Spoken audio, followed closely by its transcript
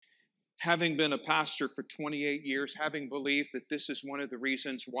Having been a pastor for 28 years, having believed that this is one of the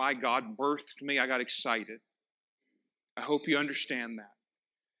reasons why God birthed me, I got excited. I hope you understand that.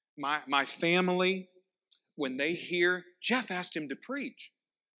 My family, when they hear, Jeff asked him to preach,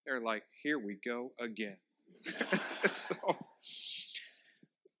 they're like, here we go again.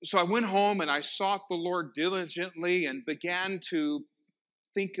 So I went home and I sought the Lord diligently and began to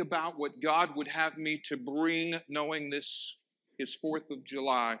think about what God would have me to bring, knowing this is 4th of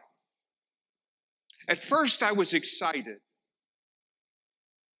July. At first, I was excited.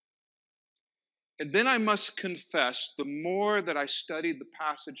 And then I must confess, the more that I studied the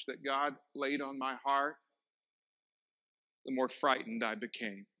passage that God laid on my heart, the more frightened I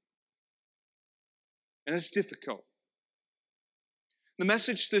became. And it's difficult. The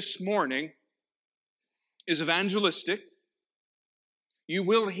message this morning is evangelistic. You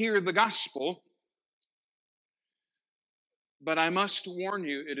will hear the gospel, but I must warn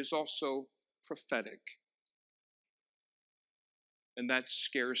you, it is also prophetic. And that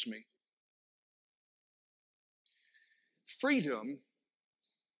scares me. Freedom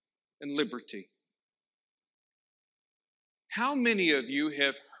and liberty. How many of you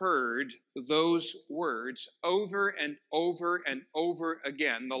have heard those words over and over and over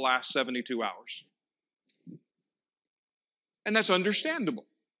again the last 72 hours? And that's understandable.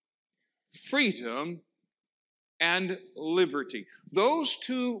 Freedom and liberty. Those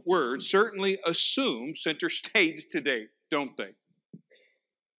two words certainly assume center stage today, don't they?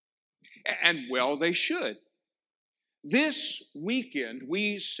 And well, they should. This weekend,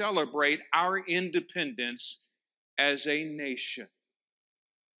 we celebrate our independence as a nation.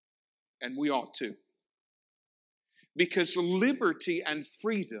 And we ought to. Because liberty and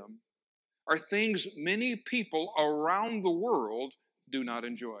freedom are things many people around the world do not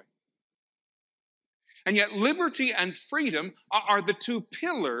enjoy. And yet liberty and freedom are the two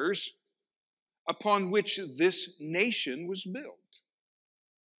pillars upon which this nation was built.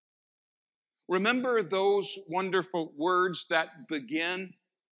 Remember those wonderful words that begin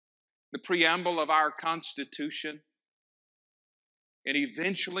the preamble of our Constitution? And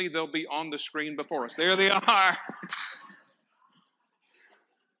eventually they'll be on the screen before us. There they are.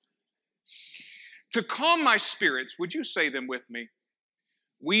 To calm my spirits, would you say them with me?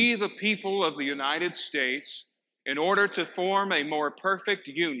 We, the people of the United States, in order to form a more perfect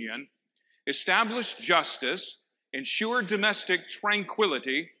union, establish justice, ensure domestic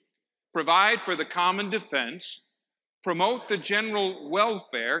tranquility, provide for the common defense, promote the general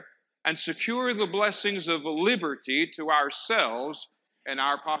welfare, and secure the blessings of liberty to ourselves and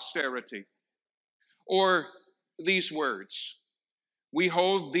our posterity. Or these words, we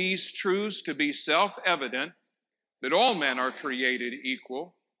hold these truths to be self-evident, that all men are created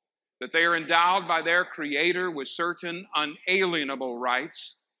equal, that they are endowed by their Creator with certain unalienable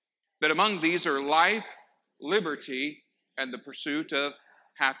rights, that among these are life, liberty, and the pursuit of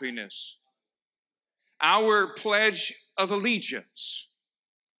happiness. Our Pledge of Allegiance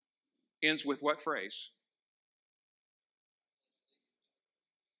ends with what phrase?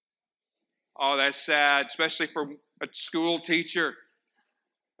 Oh, that's sad, especially for a school teacher.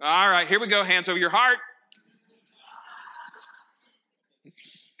 All right, here we go. Hands over your heart.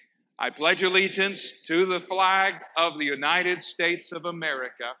 I pledge allegiance to the flag of the United States of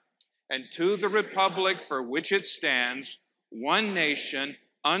America and to the republic for which it stands, one nation,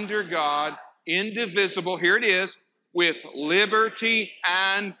 under God, indivisible, here it is, with liberty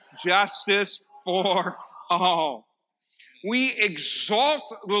and justice for all. We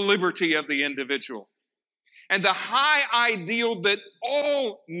exalt the liberty of the individual and the high ideal that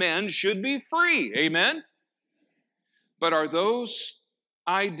all men should be free. Amen? But are those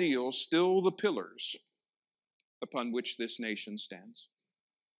ideals still the pillars upon which this nation stands?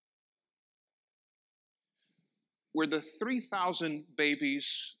 Were the 3,000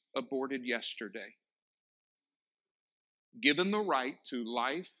 babies aborted yesterday given the right to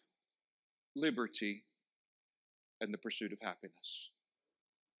life, liberty, and the pursuit of happiness?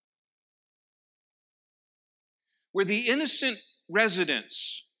 Were the innocent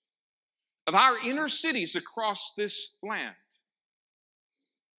residents of our inner cities across this land,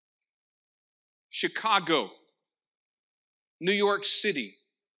 Chicago, New York City,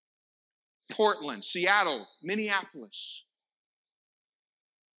 Portland, Seattle, Minneapolis,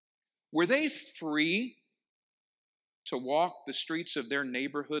 were they free to walk the streets of their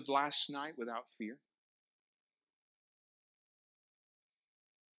neighborhood last night without fear?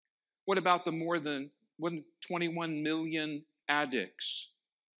 What about the more than 21 million addicts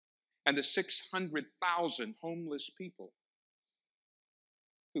and the 600,000 homeless people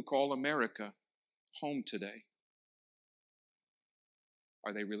who call America home today?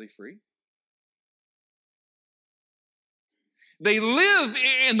 Are they really free? They live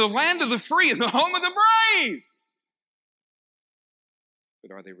in the land of the free, in the home of the brave.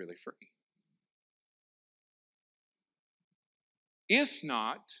 But are they really free? If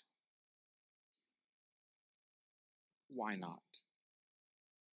not, why not?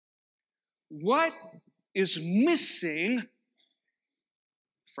 What is missing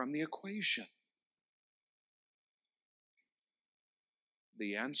from the equation?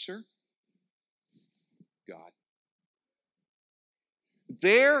 The answer? God.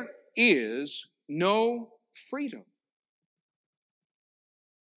 There is no freedom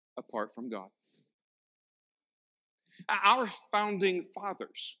apart from God. Our founding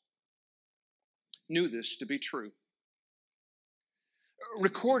fathers knew this to be true.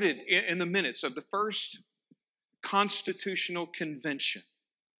 Recorded in the minutes of the first Constitutional Convention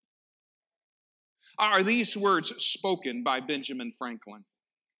are these words spoken by Benjamin Franklin.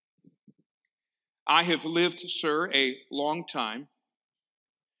 I have lived, sir, a long time,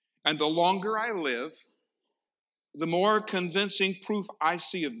 and the longer I live, the more convincing proof I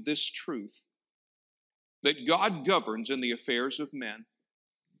see of this truth, that God governs in the affairs of men.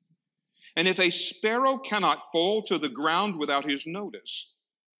 And if a sparrow cannot fall to the ground without his notice,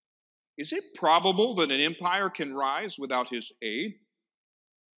 is it probable that an empire can rise without his aid?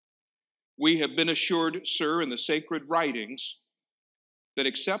 We have been assured, sir, in the sacred writings, that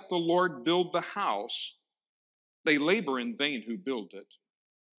except the Lord build the house, they labor in vain who build it.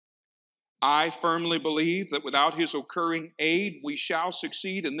 I firmly believe that without his occurring aid, we shall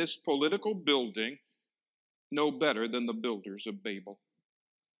succeed in this political building no better than the builders of Babel.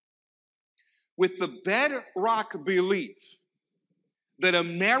 With the bedrock belief that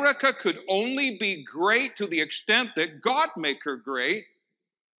America could only be great to the extent that God make her great,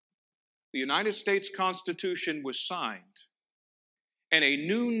 the United States Constitution was signed, and a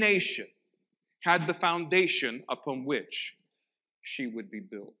new nation had the foundation upon which she would be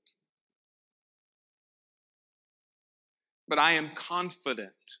built. But I am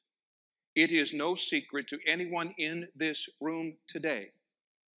confident it is no secret to anyone in this room today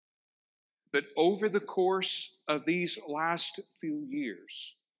that over the course of these last few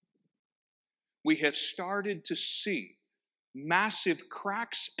years, we have started to see massive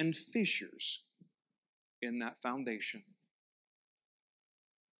cracks and fissures in that foundation.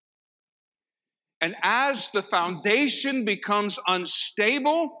 And as the foundation becomes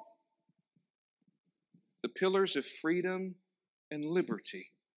unstable, the pillars of freedom and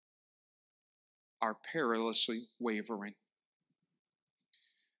liberty are perilously wavering.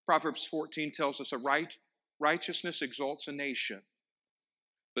 Proverbs 14 tells us righteousness exalts a nation,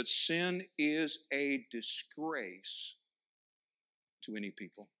 but sin is a disgrace to any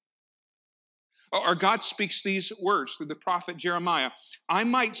people. Or God speaks these words through the prophet Jeremiah. I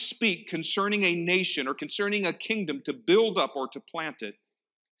might speak concerning a nation or concerning a kingdom to build up or to plant it.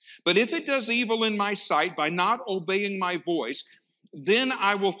 But if it does evil in my sight by not obeying my voice, then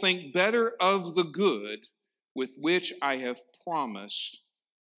I will think better of the good with which I have promised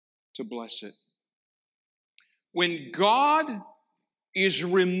to bless it. When God is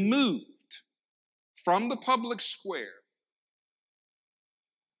removed from the public square,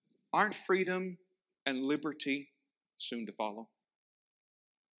 aren't freedom and liberty soon to follow?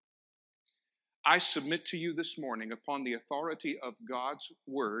 I submit to you this morning, upon the authority of God's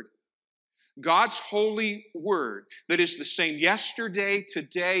word, God's holy word that is the same yesterday,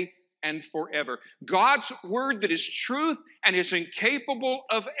 today, and forever. God's word that is truth and is incapable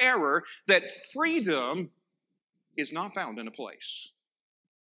of error, that freedom is not found in a place.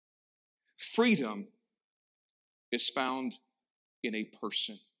 Freedom is found in a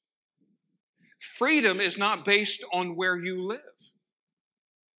person. Freedom is not based on where you live.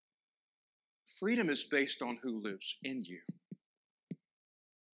 Freedom is based on who lives in you.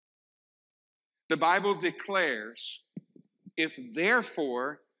 The Bible declares, if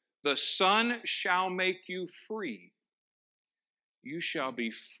therefore the Son shall make you free, you shall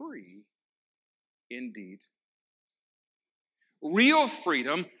be free indeed. Real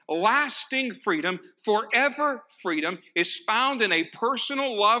freedom, lasting freedom, forever freedom is found in a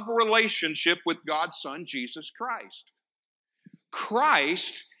personal love relationship with God's Son, Jesus Christ.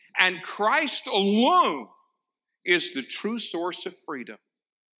 Christ and Christ alone is the true source of freedom.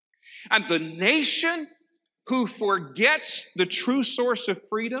 And the nation who forgets the true source of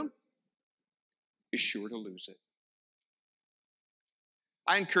freedom is sure to lose it.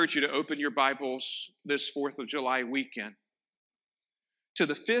 I encourage you to open your Bibles this 4th of July weekend to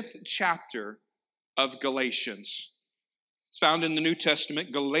the 5th chapter of Galatians. It's found in the New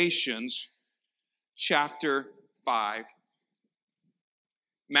Testament, Galatians chapter 5.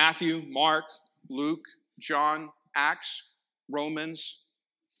 Matthew, Mark, Luke, John, Acts, Romans,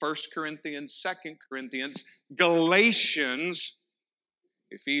 1 Corinthians, 2 Corinthians, Galatians,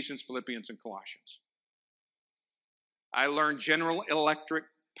 Ephesians, Philippians, and Colossians. I learned General Electric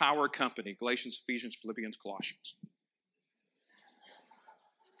Power Company, Galatians, Ephesians, Philippians, Colossians.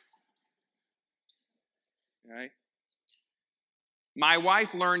 All right? My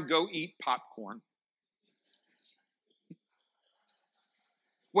wife learned go eat popcorn.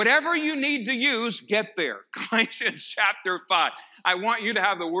 Whatever you need to use, get there. Galatians chapter 5. I want you to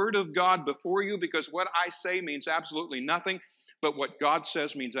have the Word of God before you because what I say means absolutely nothing, but what God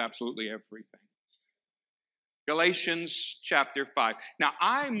says means absolutely everything. Galatians chapter 5. Now,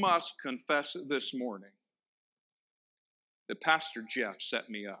 I must confess this morning that Pastor Jeff set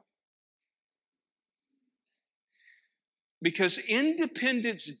me up. Because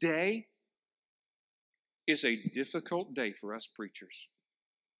Independence Day is a difficult day for us preachers.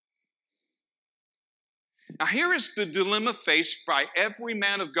 Now, here is the dilemma faced by every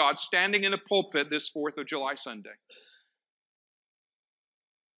man of God standing in a pulpit this 4th of July Sunday.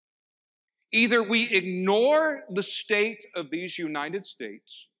 Either we ignore the state of these United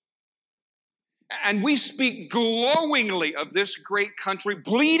States, and we speak glowingly of this great country,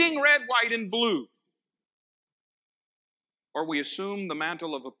 bleeding red, white, and blue, or we assume the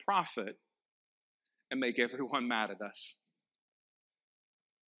mantle of a prophet and make everyone mad at us.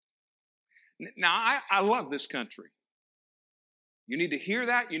 Now, I love this country. You need to hear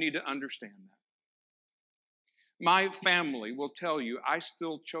that. You need to understand that. My family will tell you I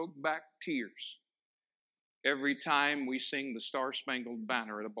still choke back tears every time we sing the Star-Spangled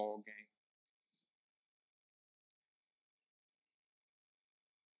Banner at a ball game.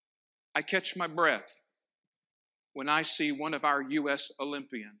 I catch my breath when I see one of our U.S.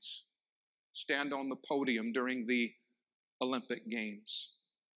 Olympians stand on the podium during the Olympic Games.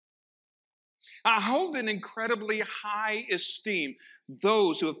 I hold in incredibly high esteem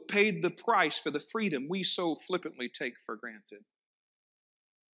those who have paid the price for the freedom we so flippantly take for granted.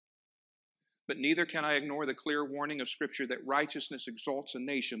 But neither can I ignore the clear warning of Scripture that righteousness exalts a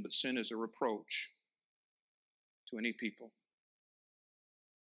nation, but sin is a reproach to any people.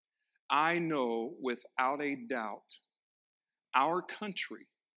 I know without a doubt our country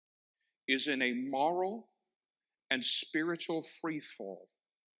is in a moral and spiritual freefall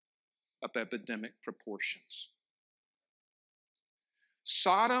of epidemic proportions.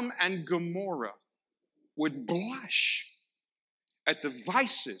 Sodom and Gomorrah would blush at the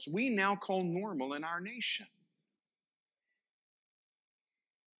vices we now call normal in our nation.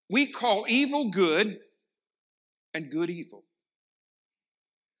 We call evil good and good evil.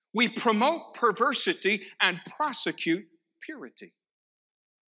 We promote perversity and prosecute purity.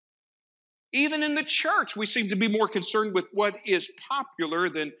 Even in the church, we seem to be more concerned with what is popular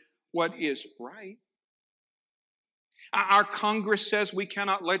than what is right. Our Congress says we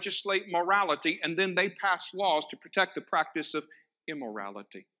cannot legislate morality, and then they pass laws to protect the practice of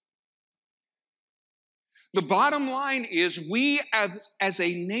immorality. The bottom line is we as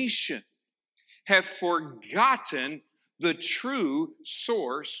a nation have forgotten the true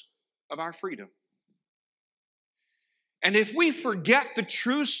source of our freedom. And if we forget the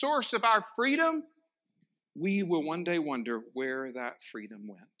true source of our freedom, we will one day wonder where that freedom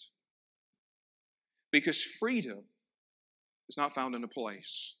went. Because freedom is not found in a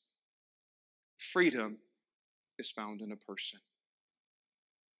place. Freedom is found in a person.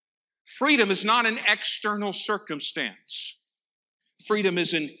 Freedom is not an external circumstance. Freedom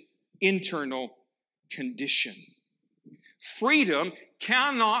is an internal condition. Freedom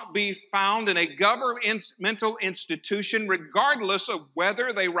cannot be found in a governmental institution regardless of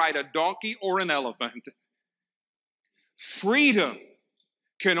whether they ride a donkey or an elephant. Freedom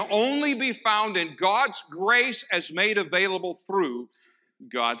can only be found in God's grace as made available through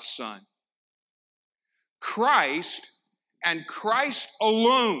God's Son. Christ and Christ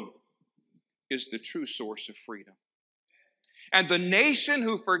alone is the true source of freedom. And the nation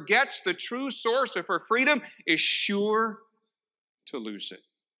who forgets the true source of her freedom is sure to lose it.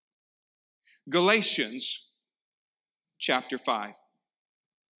 Galatians chapter 5.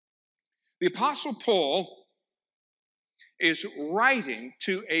 The Apostle Paul is writing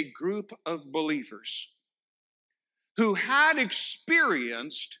to a group of believers who had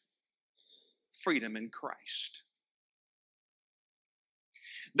experienced freedom in Christ.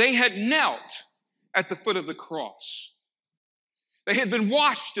 They had knelt at the foot of the cross. They had been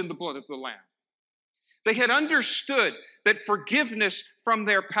washed in the blood of the Lamb. They had understood that forgiveness from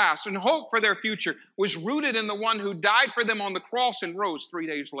their past and hope for their future was rooted in the one who died for them on the cross and rose 3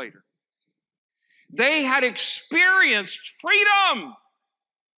 days later. They had experienced freedom.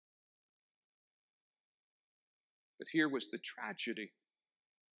 But here was the tragedy.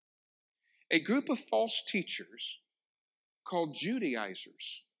 A group of false teachers called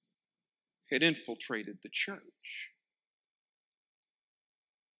Judaizers had infiltrated the church.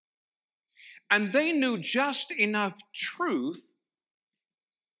 And they knew just enough truth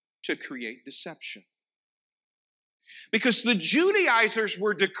to create deception. Because the Judaizers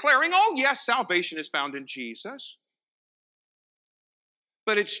were declaring, oh yes, salvation is found in Jesus,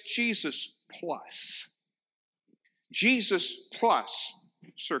 but it's Jesus plus. Jesus plus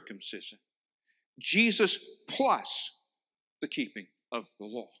circumcision. Jesus plus the keeping of the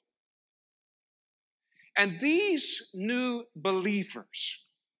law. And these new believers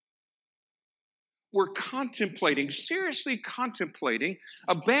were seriously contemplating,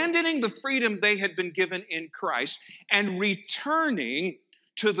 abandoning the freedom they had been given in Christ and returning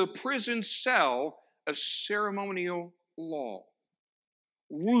to the prison cell of ceremonial law,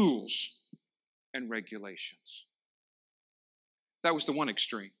 rules, and regulations. That was the one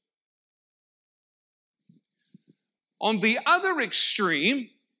extreme. On the other extreme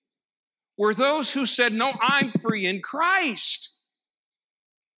were those who said, no, I'm free in Christ.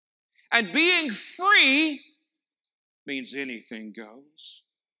 And being free means anything goes.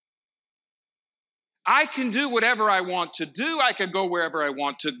 I can do whatever I want to do. I can go wherever I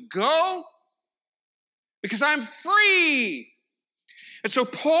want to go because I'm free. And so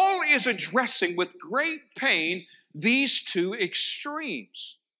Paul is addressing with great pain these two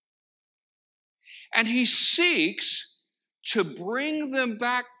extremes. And he seeks to bring them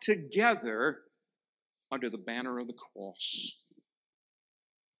back together under the banner of the cross.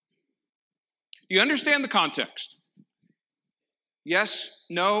 You understand the context? Yes?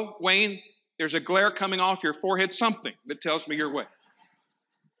 No? Wayne, there's a glare coming off your forehead, something that tells me you're with.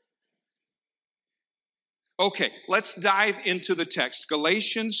 Okay, let's dive into the text.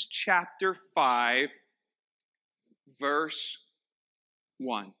 Galatians chapter 5, verse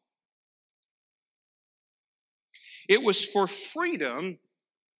 1. It was for freedom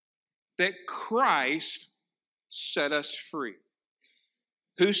that Christ set us free.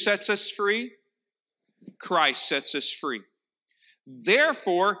 Who sets us free? Christ sets us free.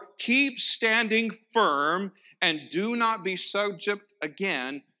 Therefore, keep standing firm and do not be subject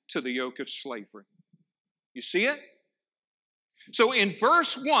again to the yoke of slavery. You see it? So in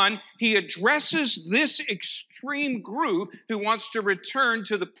verse 1, he addresses this extreme group who wants to return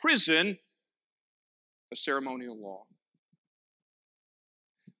to the prison of ceremonial law.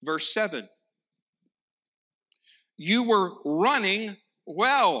 Verse 7, you were running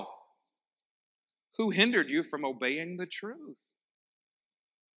well. Who hindered you from obeying the truth?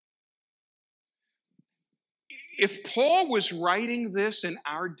 If Paul was writing this in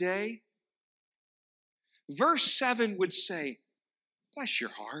our day, verse 7 would say, bless your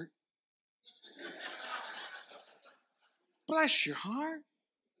heart. Bless your heart.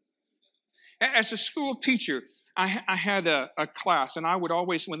 As a school teacher, I had a class, and I would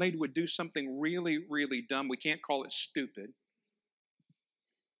always, when they would do something really, really dumb, we can't call it stupid,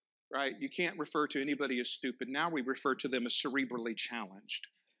 right? You can't refer to anybody as stupid. Now we refer to them as cerebrally challenged.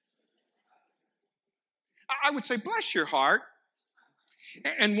 I would say, bless your heart.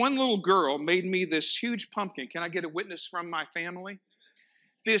 And one little girl made me this huge pumpkin. Can I get a witness from my family?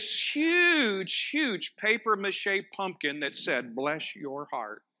 This huge, huge paper mache pumpkin that said, bless your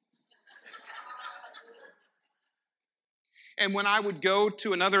heart. And when I would go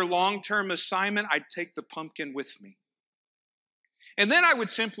to another long-term assignment, I'd take the pumpkin with me. And then I would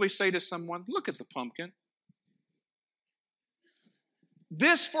simply say to someone, look at the pumpkin.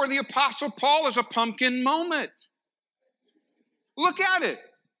 This for the Apostle Paul is a pumpkin moment. Look at it.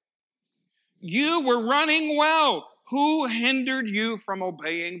 You were running well. Who hindered you from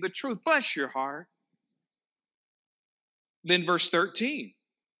obeying the truth? Bless your heart. Then verse 13.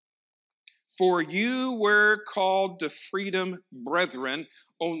 For you were called to freedom, brethren,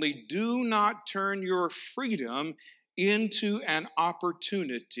 only do not turn your freedom into an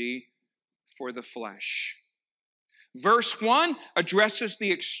opportunity for the flesh. Verse 1 addresses the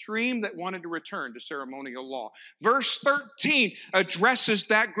extreme that wanted to return to ceremonial law. Verse 13 addresses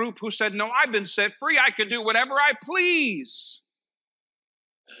that group who said, no, I've been set free. I can do whatever I please.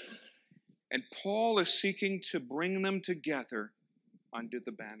 And Paul is seeking to bring them together under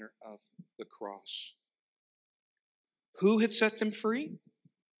the banner of the cross. Who had set them free?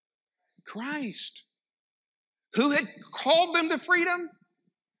 Christ. Who had called them to freedom?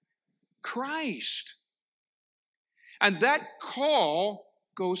 Christ. And that call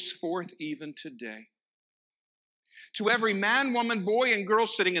goes forth even today. To every man, woman, boy, and girl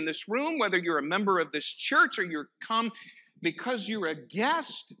sitting in this room, whether you're a member of this church or you're come because you're a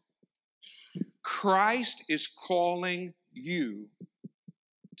guest, Christ is calling you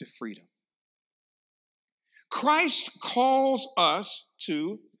to freedom. Christ calls us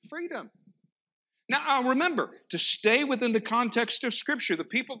to freedom. Now, remember, to stay within the context of Scripture, the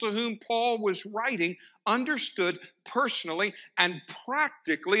people to whom Paul was writing understood personally and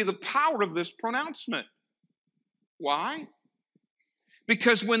practically the power of this pronouncement. Why?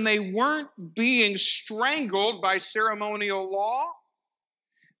 Because when they weren't being strangled by ceremonial law,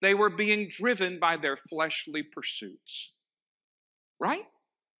 they were being driven by their fleshly pursuits. Right?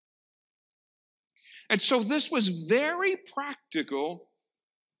 And so this was very practical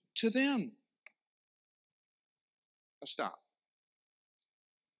to them. Now stop.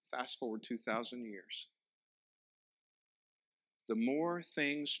 Fast forward 2,000 years. The more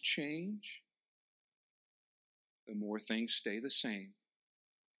things change, the more things stay the same.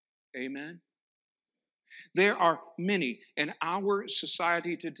 Amen? There are many in our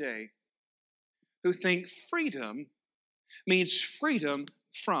society today who think freedom means freedom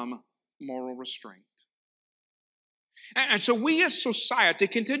from moral restraint. And so we as society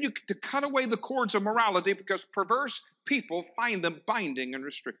continue to cut away the cords of morality because perverse people find them binding and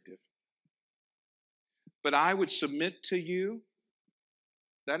restrictive. But I would submit to you,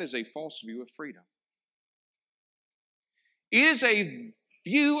 that is a false view of freedom. It is a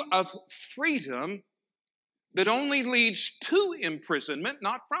view of freedom that only leads to imprisonment,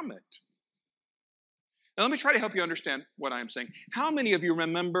 not from it. Now, let me try to help you understand what I'm saying. How many of you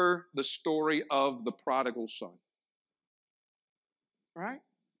remember the story of the prodigal son? Right?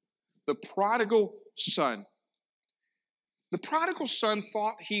 The prodigal son. The prodigal son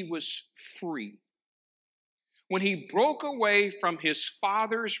thought he was free when he broke away from his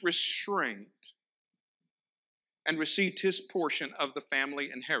father's restraint and received his portion of the family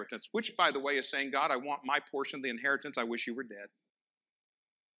inheritance, which, by the way, is saying, God, I want my portion of the inheritance. I wish you were dead.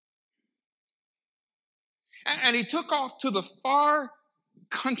 And he took off to the far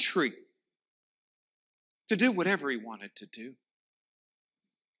country to do whatever he wanted to do.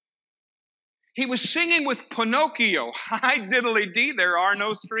 He was singing with Pinocchio, hi diddly dee, there are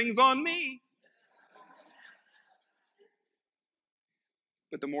no strings on me.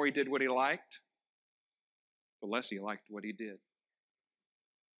 But the more he did what he liked, the less he liked what he did.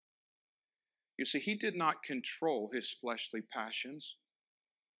 You see, he did not control his fleshly passions.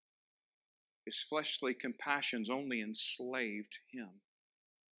 His fleshly compassions only enslaved him.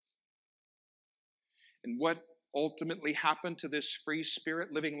 And what ultimately happened to this free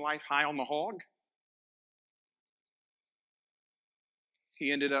spirit living life high on the hog?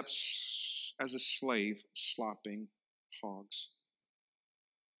 He ended up as a slave slopping hogs.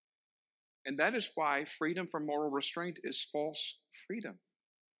 And that is why freedom from moral restraint is false freedom.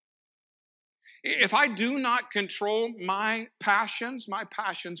 If I do not control my passions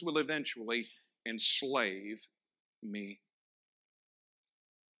will eventually enslave me.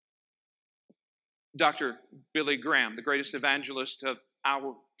 Dr. Billy Graham, the greatest evangelist of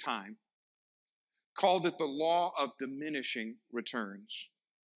our time, called it the law of diminishing returns.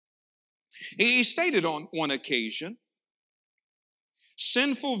 He stated on one occasion,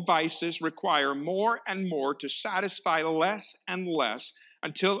 sinful vices require more and more to satisfy less and less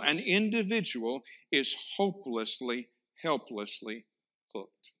until an individual is hopelessly, helplessly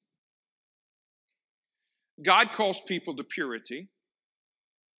hooked. God calls people to purity.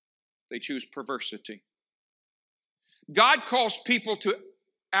 They choose perversity. God calls people to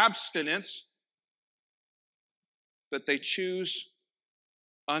abstinence, but they choose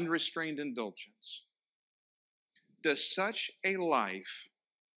unrestrained indulgence. Does such a life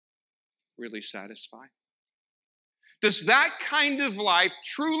really satisfy? Does that kind of life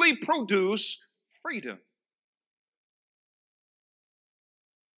truly produce freedom?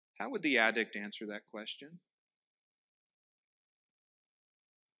 How would the addict answer that question?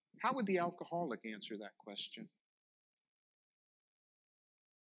 How would the alcoholic answer that question?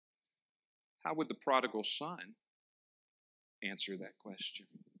 How would the prodigal son answer that question?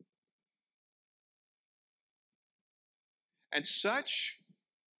 And such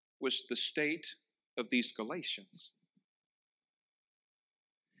was the state of these Galatians.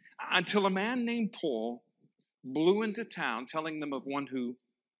 Until a man named Paul blew into town telling them of one who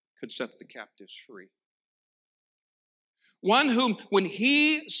could set the captives free. One whom, when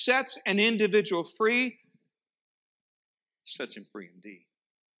he sets an individual free, sets him free indeed.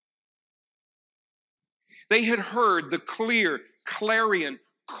 They had heard the clear, clarion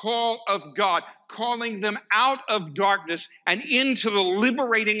call of God, calling them out of darkness and into the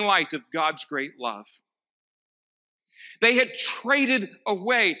liberating light of God's great love. They had traded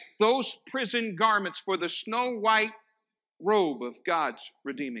away those prison garments for the snow white robe of God's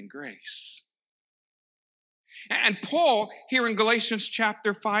redeeming grace. And Paul, here in Galatians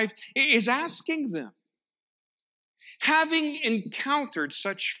chapter 5, is asking them, having encountered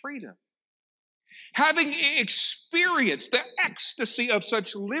such freedom, having experienced the ecstasy of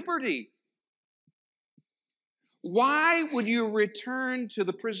such liberty, why would you return to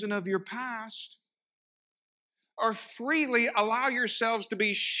the prison of your past or freely allow yourselves to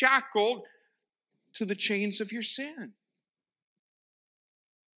be shackled to the chains of your sin?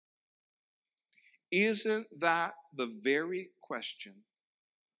 Isn't that the very question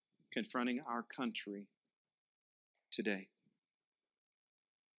confronting our country today?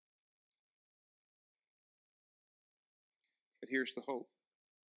 But here's the hope.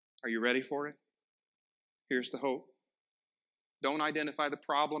 Are you ready for it? Here's the hope. Don't identify the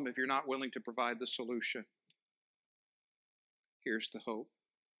problem if you're not willing to provide the solution. Here's the hope.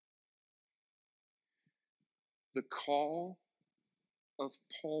 The call of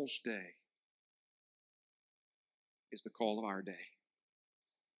Paul's day is the call of our day.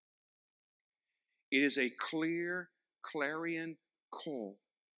 It is a clear, clarion call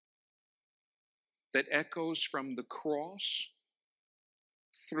that echoes from the cross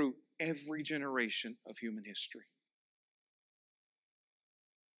through every generation of human history.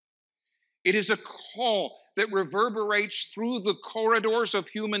 It is a call that reverberates through the corridors of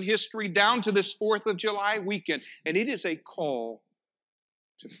human history down to this 4th of July weekend. And it is a call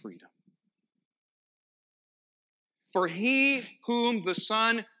to freedom. For he whom the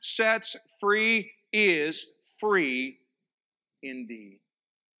Son sets free is free indeed.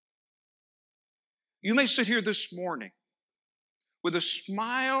 You may sit here this morning with a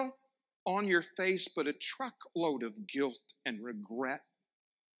smile on your face, but a truckload of guilt and regret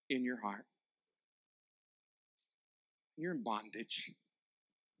in your heart. You're in bondage.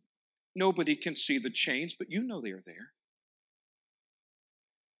 Nobody can see the chains, but you know they're there.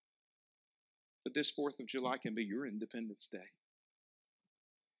 But this 4th of July can be your Independence Day,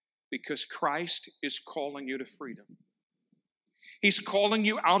 because Christ is calling you to freedom. He's calling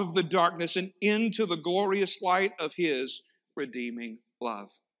you out of the darkness and into the glorious light of His redeeming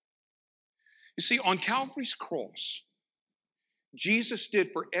love. You see, on Calvary's cross, Jesus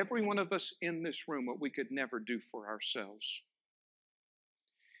did for every one of us in this room what we could never do for ourselves.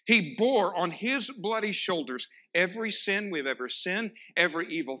 He bore on His bloody shoulders every sin we've ever sinned, every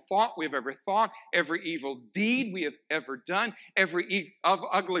evil thought we've ever thought, every evil deed we have ever done, every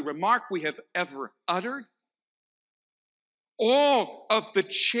ugly remark we have ever uttered. All of the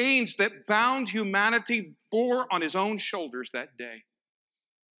chains that bound humanity bore on His own shoulders that day.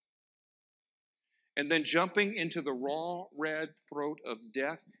 And then jumping into the raw red throat of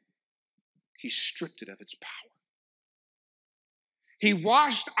death, He stripped it of its power. He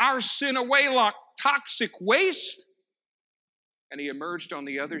washed our sin away like toxic waste, and He emerged on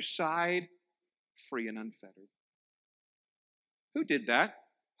the other side free and unfettered. Who did that?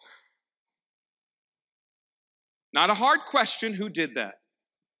 Not a hard question. Who did that?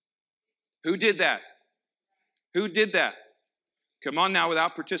 Who did that? Who did that? Come on now,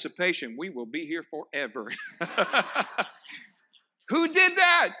 without participation, we will be here forever. Who did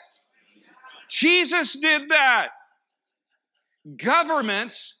that? Jesus did that.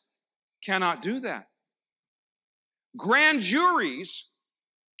 Governments cannot do that. Grand juries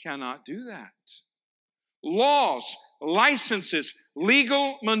cannot do that. Laws, licenses,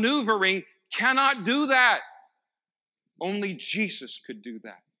 legal maneuvering cannot do that. Only Jesus could do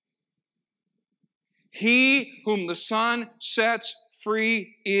that. He whom the Son sets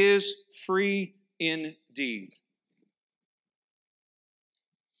free is free indeed.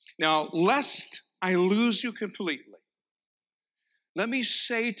 Now, lest I lose you completely, let me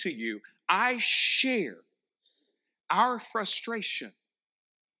say to you, I share our frustration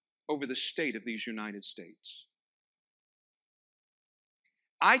over the state of these United States.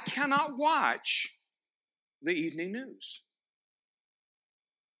 I cannot watch the evening news.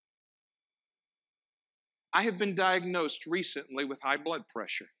 I have been diagnosed recently with high blood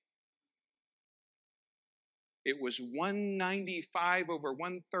pressure. It was 195 over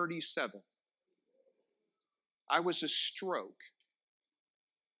 137. I was a stroke.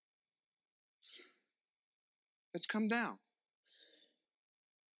 It's come down.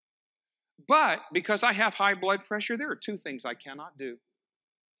 But because I have high blood pressure, there are two things I cannot do.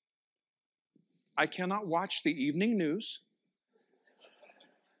 I cannot watch the evening news,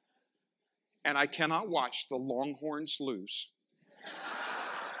 and I cannot watch the Longhorns lose.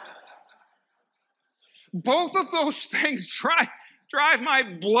 Both of those things drive my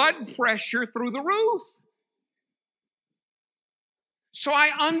blood pressure through the roof. So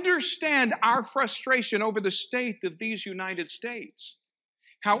I understand our frustration over the state of these United States.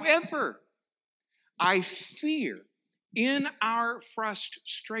 However, I fear in our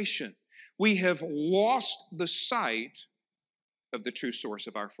frustration, we have lost the sight of the true source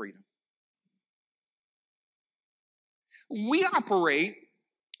of our freedom. We operate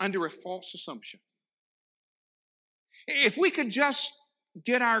under a false assumption. If we could just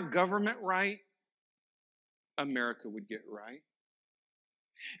get our government right, America would get right.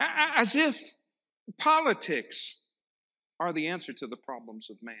 As if politics are the answer to the problems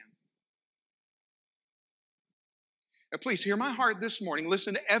of man. Now, please hear my heart this morning.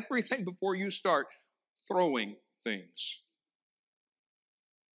 Listen to everything before you start throwing things.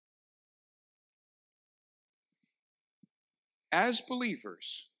 As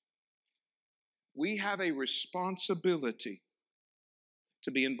believers, we have a responsibility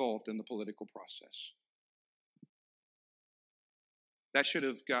to be involved in the political process. That should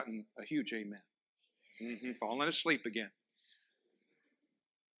have gotten a huge amen. Falling asleep again.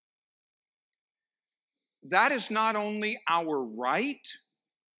 That is not only our right,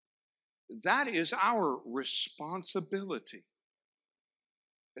 that is our responsibility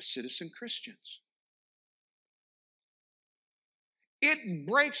as citizen Christians. It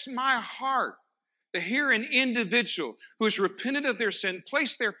breaks my heart to hear an individual who has repented of their sin,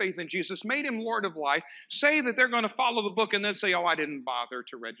 placed their faith in Jesus, made him Lord of life, say that they're going to follow the book and then say, oh, I didn't bother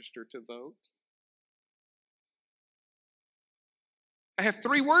to register to vote. I have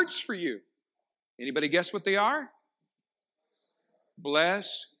 3 words for you. Anybody guess what they are?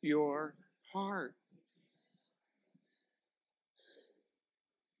 Bless your heart.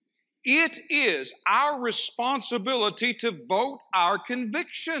 It is our responsibility to vote our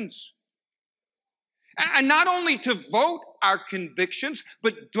convictions. And not only to vote our convictions,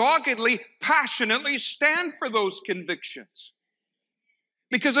 but doggedly, passionately stand for those convictions.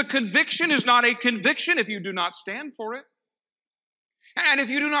 Because a conviction is not a conviction if you do not stand for it. And if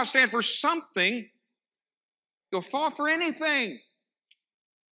you do not stand for something, you'll fall for anything.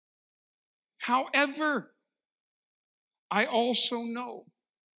 However, I also know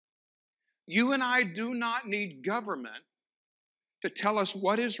you and I do not need government to tell us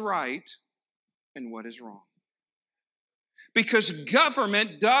what is right and what is wrong. Because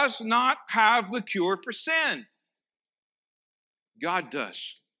government does not have the cure for sin. God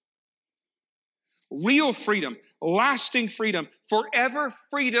does. Real freedom, lasting freedom, forever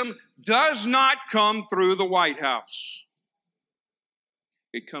freedom does not come through the White House.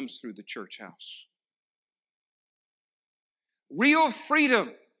 It comes through the church house. Real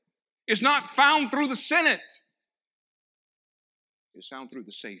freedom is not found through the Senate. It's found through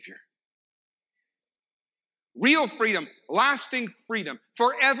the Savior. Real freedom, lasting freedom,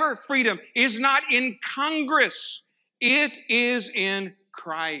 forever freedom is not in Congress. It is in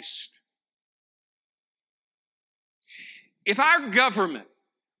Christ. If our government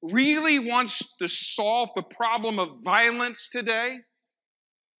really wants to solve the problem of violence today,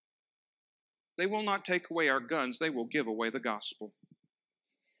 they will not take away our guns. They will give away the gospel.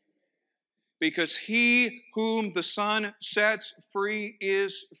 Because he whom the Son sets free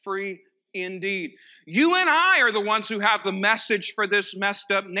is free indeed. You and I are the ones who have the message for this messed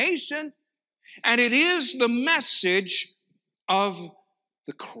up nation. And it is the message of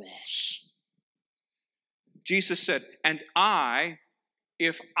the cross. Jesus said, and I,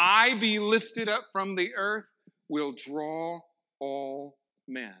 if I be lifted up from the earth, will draw all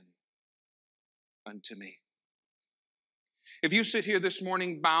men unto me. If you sit here this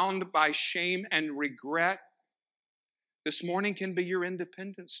morning bound by shame and regret, this morning can be your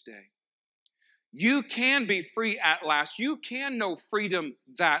Independence Day. You can be free at last. You can know freedom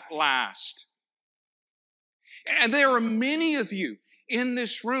that last. And there are many of you in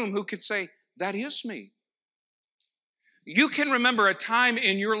this room who could say, that is me. You can remember a time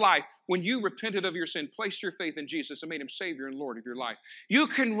in your life when you repented of your sin, placed your faith in Jesus, and made him Savior and Lord of your life. You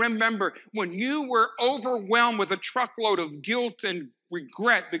can remember when you were overwhelmed with a truckload of guilt and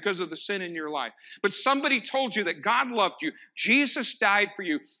regret because of the sin in your life. But somebody told you that God loved you, Jesus died for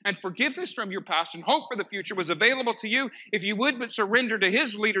you, and forgiveness from your past and hope for the future was available to you if you would but surrender to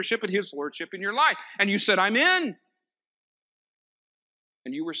his leadership and his lordship in your life. And you said, I'm in.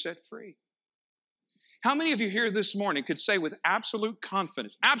 And you were set free. How many of you here this morning could say with absolute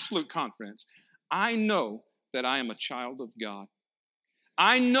confidence, I know that I am a child of God.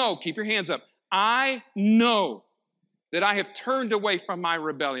 I know, keep your hands up, I know that I have turned away from my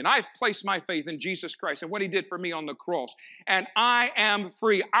rebellion. I've placed my faith in Jesus Christ and what he did for me on the cross, and I am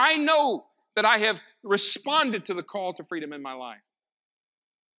free. I know that I have responded to the call to freedom in my life.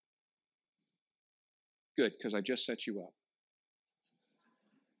 Good, because I just set you up.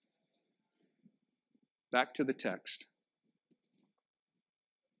 Back to the text.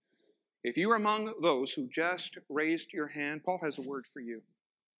 If you are among those who just raised your hand, Paul has a word for you.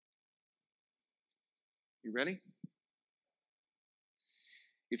 You ready?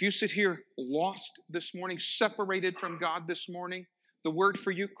 If you sit here lost this morning, separated from God this morning, the word for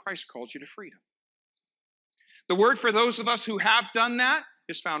you, Christ calls you to freedom. The word for those of us who have done that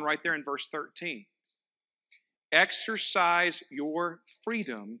is found right there in verse 13. Exercise your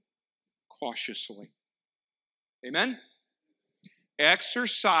freedom cautiously. Amen?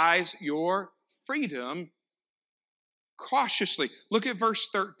 Exercise your freedom cautiously. Look at verse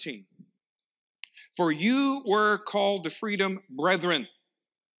 13. For you were called to freedom, brethren.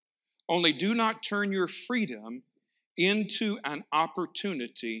 Only do not turn your freedom into an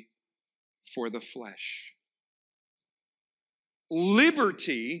opportunity for the flesh.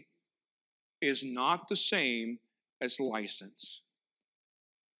 Liberty is not the same as license.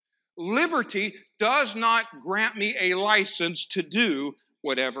 Liberty does not grant me a license to do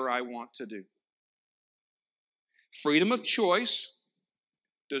whatever I want to do. Freedom of choice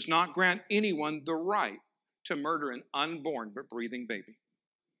does not grant anyone the right to murder an unborn but breathing baby.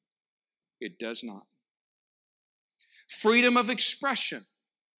 It does not. Freedom of expression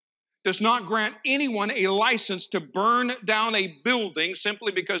does not grant anyone a license to burn down a building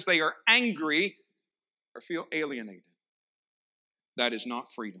simply because they are angry or feel alienated. That is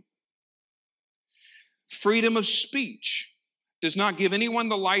not freedom. Freedom of speech does not give anyone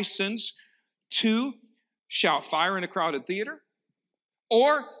the license to shout fire in a crowded theater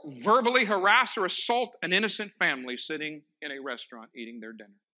or verbally harass or assault an innocent family sitting in a restaurant eating their dinner.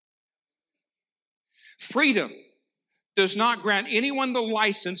 Freedom does not grant anyone the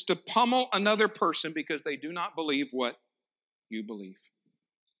license to pummel another person because they do not believe what you believe.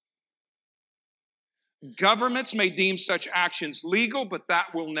 Governments may deem such actions legal, but that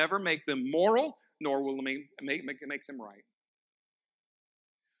will never make them moral, nor will it make them right.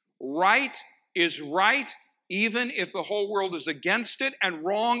 Right is right even if the whole world is against it, and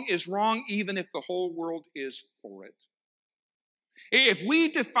wrong is wrong even if the whole world is for it. If we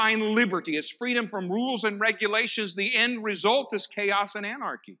define liberty as freedom from rules and regulations, the end result is chaos and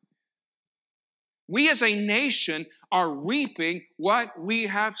anarchy. We as a nation are reaping what we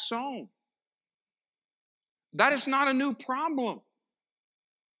have sown. That is not a new problem.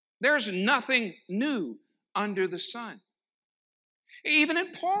 There's nothing new under the sun. Even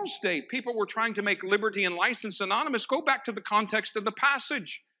in Paul's day, people were trying to make liberty and license synonymous. Go back to the context of the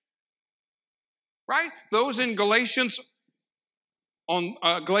passage. Right? Those in Galatia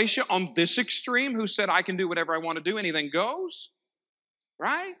on this extreme who said, I can do whatever I want to do, anything goes.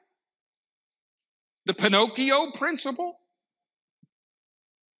 Right? The Pinocchio principle.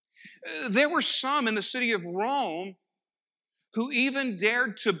 There were some in the city of Rome who even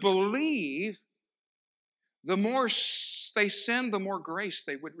dared to believe the more they sinned, the more grace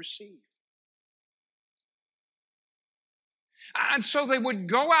they would receive. And so they would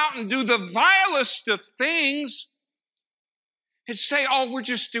go out and do the vilest of things and say, oh, we're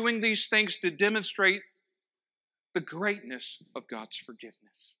just doing these things to demonstrate the greatness of God's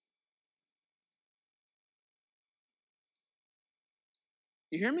forgiveness.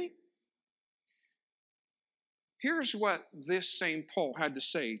 You hear me? Here's what this same Paul had to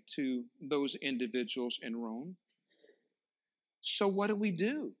say to those individuals in Rome. So what do we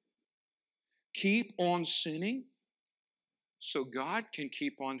do? Keep on sinning so God can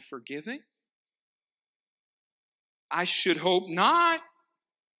keep on forgiving? I should hope not.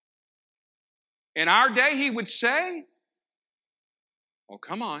 In our day, he would say, oh,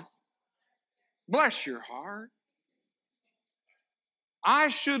 come on. Bless your heart. I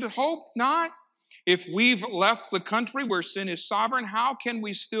should hope not. If we've left the country where sin is sovereign, how can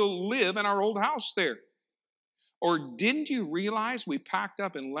we still live in our old house there? Or didn't you realize we packed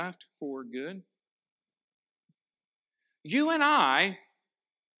up and left for good? You and I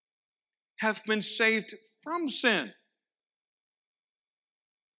have been saved from sin.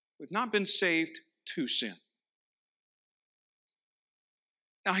 We've not been saved to sin.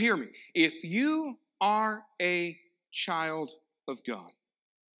 Now hear me. If you are a child of God,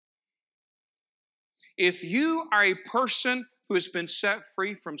 if you are a person who has been set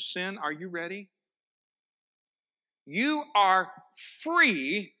free from sin, are you ready? You are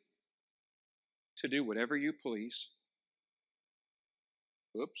free to do whatever you please.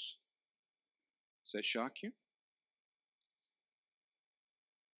 Oops. Does that shock you?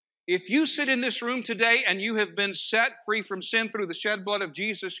 If you sit in this room today and you have been set free from sin through the shed blood of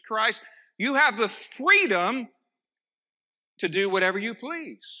Jesus Christ, you have the freedom to do whatever you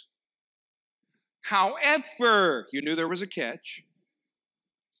please. However, you knew there was a catch.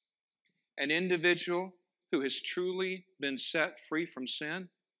 An individual who has truly been set free from sin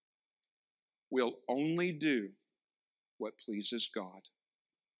will only do what pleases God.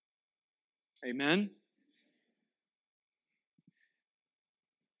 Amen?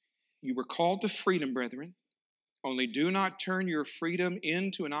 You were called to freedom, brethren. Only do not turn your freedom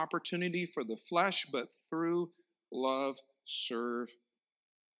into an opportunity for the flesh, but through love serve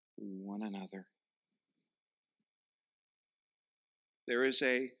one another. There is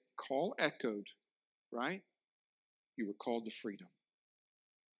a call echoed, right? You were called to freedom.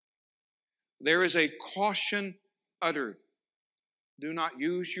 There is a caution uttered. Do not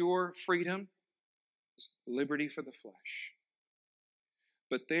use your freedom as liberty for the flesh.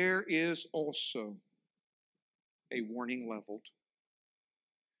 But there is also a warning leveled.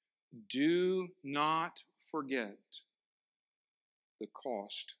 Do not forget the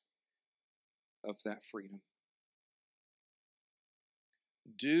cost of that freedom.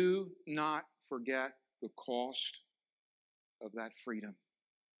 Do not forget the cost of that freedom.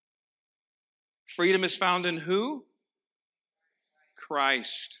 Freedom is found in who?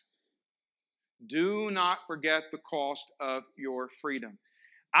 Christ. Do not forget the cost of your freedom.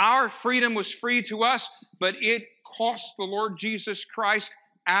 Our freedom was free to us, but it cost the Lord Jesus Christ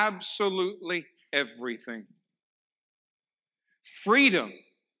absolutely everything. Freedom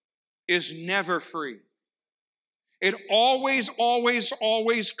is never free. It always, always,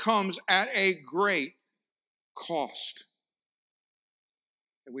 always comes at a great cost.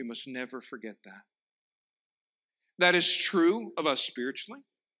 And we must never forget that. That is true of us spiritually.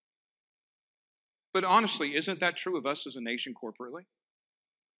 But honestly, isn't that true of us as a nation corporately?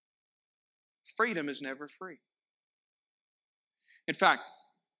 Freedom is never free. In fact,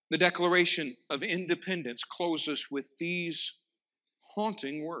 the Declaration of Independence closes with these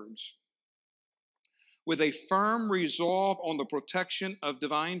haunting words. With a firm resolve on the protection of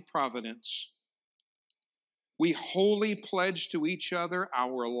divine providence, we wholly pledge to each other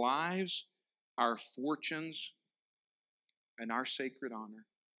our lives, our fortunes, and our sacred honor.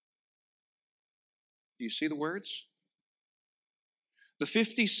 Do you see the words? The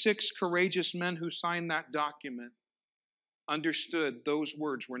 56 courageous men who signed that document understood those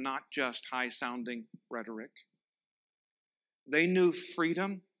words were not just high-sounding rhetoric. They knew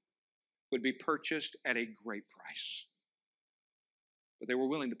freedom would be purchased at a great price. But they were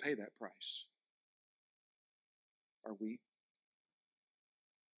willing to pay that price. Are we?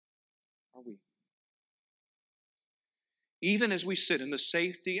 Are we? Even as we sit in the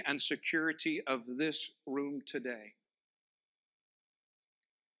safety and security of this room today,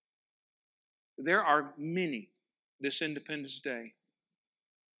 there are many this Independence Day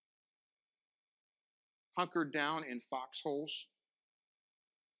hunkered down in foxholes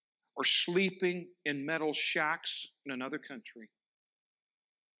or sleeping in metal shacks in another country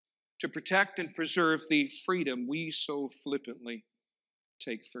to protect and preserve the freedom we so flippantly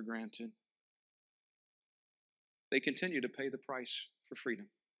take for granted. They continue to pay the price for freedom.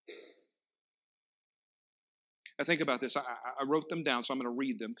 I think about this. I wrote them down, so I'm going to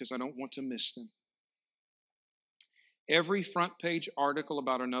read them because I don't want to miss them. Every front page article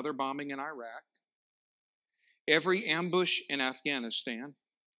about another bombing in Iraq, every ambush in Afghanistan,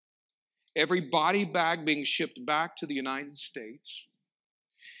 every body bag being shipped back to the United States,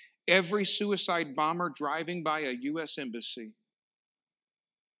 every suicide bomber driving by a U.S. embassy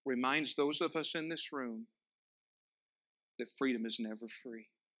reminds those of us in this room that freedom is never free.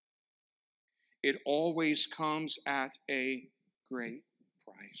 It always comes at a great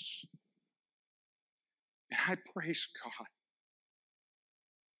price. And I praise God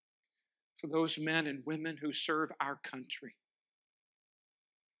for those men and women who serve our country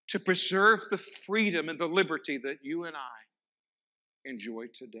to preserve the freedom and the liberty that you and I enjoy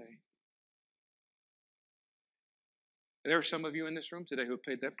today. There are some of you in this room today who have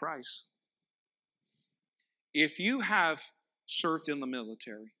paid that price. If you have served in the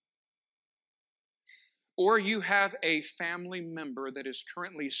military, or you have a family member that is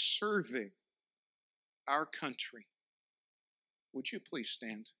currently serving our country, would you please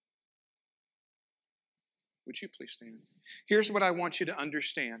stand? Would you please stand? Here's what I want you to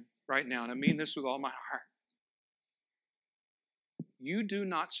understand right now, and I mean this with all my heart. You do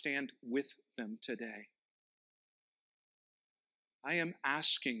not stand with them today. I am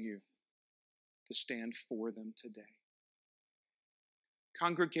asking you to stand for them today.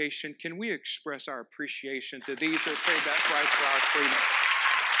 Congregation, can we express our appreciation to these who have paid that price for our freedom?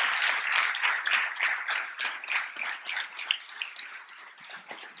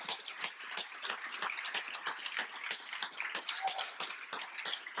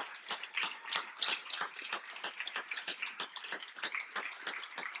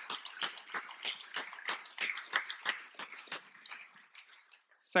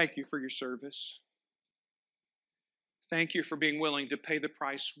 Thank you for your service. Thank you for being willing to pay the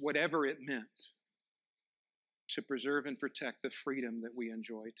price, whatever it meant, to preserve and protect the freedom that we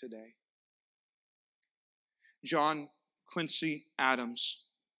enjoy today. John Quincy Adams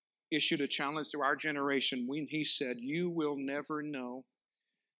issued a challenge to our generation when he said, "You will never know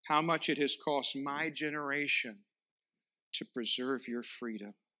how much it has cost my generation to preserve your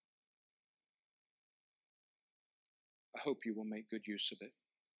freedom." I hope you will make good use of it.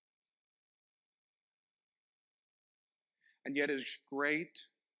 And yet, as great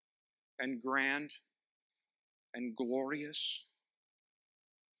and grand and glorious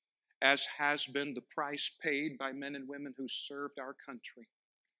as has been the price paid by men and women who served our country,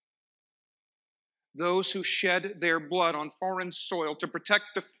 those who shed their blood on foreign soil to protect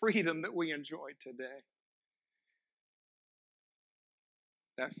the freedom that we enjoy today,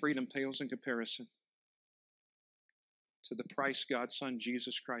 that freedom pales in comparison to the price God's Son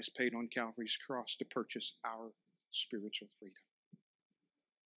Jesus Christ paid on Calvary's cross to purchase our spiritual freedom.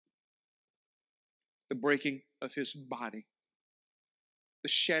 The breaking of His body, the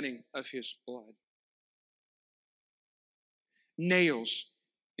shedding of His blood, nails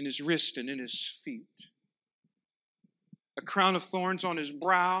in His wrist and in His feet, a crown of thorns on His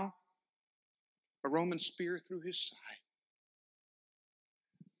brow, a Roman spear through His side.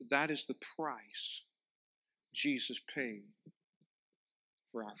 That is the price Jesus paid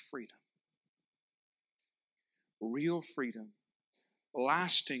for our freedom. Real freedom,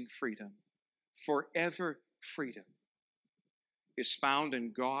 lasting freedom, forever freedom is found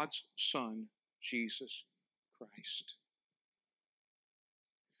in God's Son, Jesus Christ.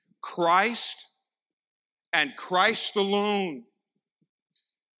 Christ and Christ alone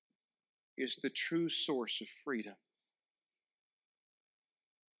is the true source of freedom.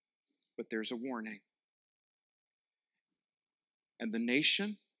 But there's a warning. And the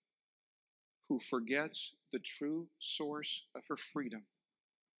nation who forgets the true source of her freedom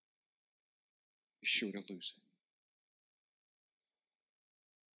is sure to lose it.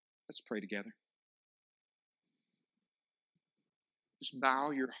 Let's pray together. Just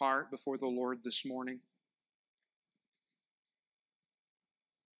bow your heart before the Lord this morning.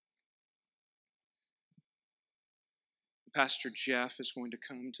 Pastor Jeff is going to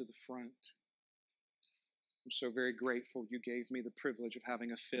come to the front. I'm so very grateful you gave me the privilege of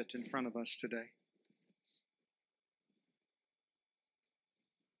having a fit in front of us today.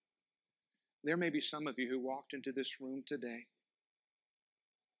 There may be some of you who walked into this room today,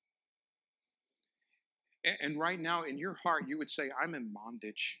 and right now in your heart you would say, "I'm in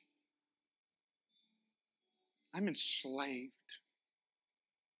bondage. I'm enslaved.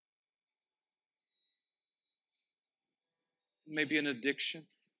 Maybe an addiction.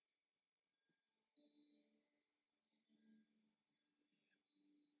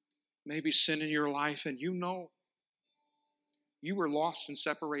 Maybe sin in your life, and you know you were lost and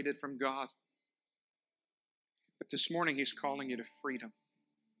separated from God. But this morning He's calling you to freedom.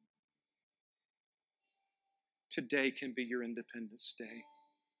 Today can be your Independence Day.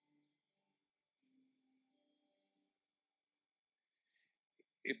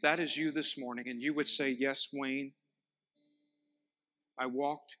 If that is you this morning and you would say, "Yes, Wayne, I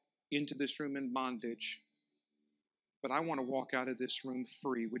walked into this room in bondage, but I want to walk out of this room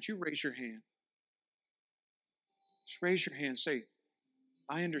free," would you raise your hand? Just raise your hand. Say,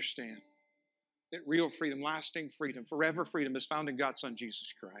 "I understand that real freedom, lasting freedom, forever freedom is found in God's Son,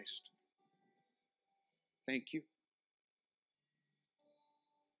 Jesus Christ." Thank you.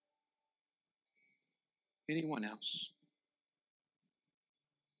 Anyone else?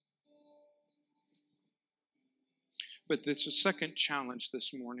 But there's a second challenge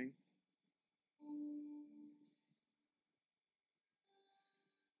this morning.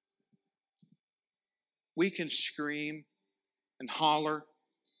 We can scream and holler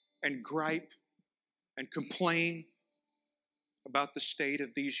and gripe and complain about the state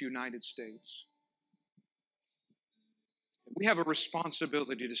of these United States. We have a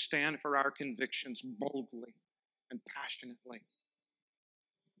responsibility to stand for our convictions boldly and passionately.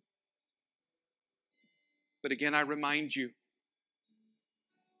 But again, I remind you,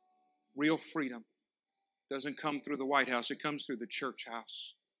 real freedom doesn't come through the White House, it comes through the church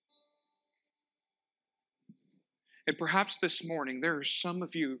house. And perhaps this morning there are some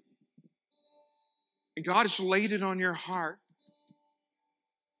of you, and God has laid it on your heart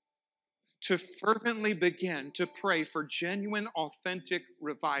to fervently begin to pray for genuine, authentic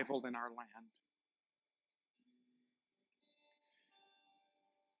revival in our land.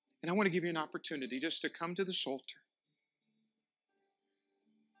 And I want to give you an opportunity just to come to this altar.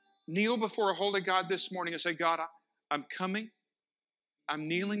 Kneel before a holy God this morning and say, "God, I'm coming. I'm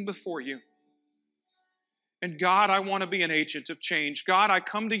kneeling before you. And God, I want to be an agent of change. God, I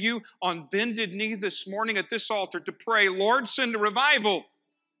come to you on bended knee this morning at this altar to pray, Lord, send a revival.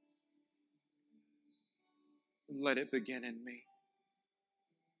 Let it begin in me.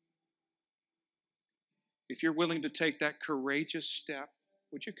 If you're willing to take that courageous step,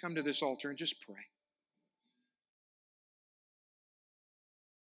 would you come to this altar and just pray?